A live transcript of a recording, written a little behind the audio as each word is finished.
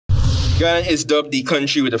Ghana is dubbed the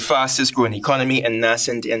country with the fastest growing economy and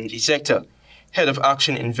nascent energy sector. Head of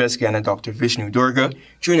Action Invest Ghana, Dr. Vishnu Doerga,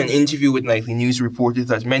 during an interview with Nightly News, reported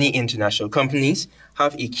that many international companies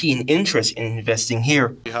have a keen interest in investing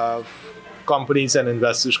here. We have companies and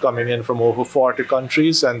investors coming in from over 40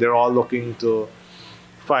 countries, and they're all looking to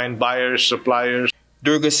find buyers, suppliers.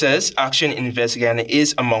 Doerga says Action Invest Ghana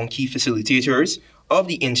is among key facilitators of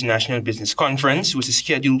the International Business Conference, which is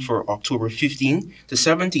scheduled for October 15 to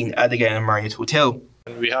 17 at the Ghana Marriott Hotel.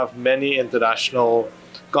 We have many international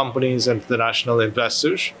companies and international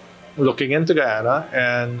investors looking into Guyana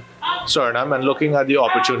and Suriname and looking at the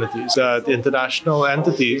opportunities. The international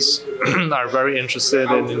entities are very interested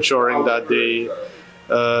in ensuring that they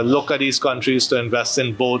look at these countries to invest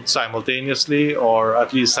in both simultaneously, or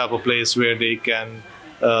at least have a place where they can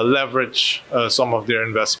leverage some of their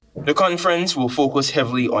investment. The conference will focus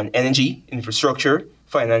heavily on energy, infrastructure,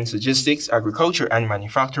 finance, logistics, agriculture, and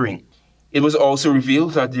manufacturing. It was also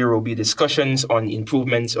revealed that there will be discussions on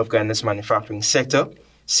improvements of Ghana's manufacturing sector,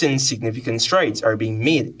 since significant strides are being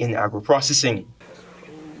made in agro-processing.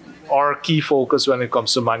 Our key focus when it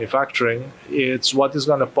comes to manufacturing, it's what is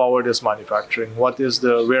going to power this manufacturing.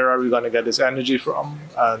 Where are we going to get this energy from?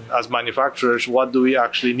 And as manufacturers, what do we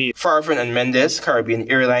actually need? Farfan and Mendes,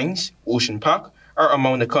 Caribbean Airlines, Ocean Park are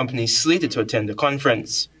among the companies slated to attend the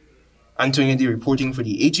conference. Antonio Dey reporting for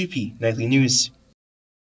the AGP Nightly News.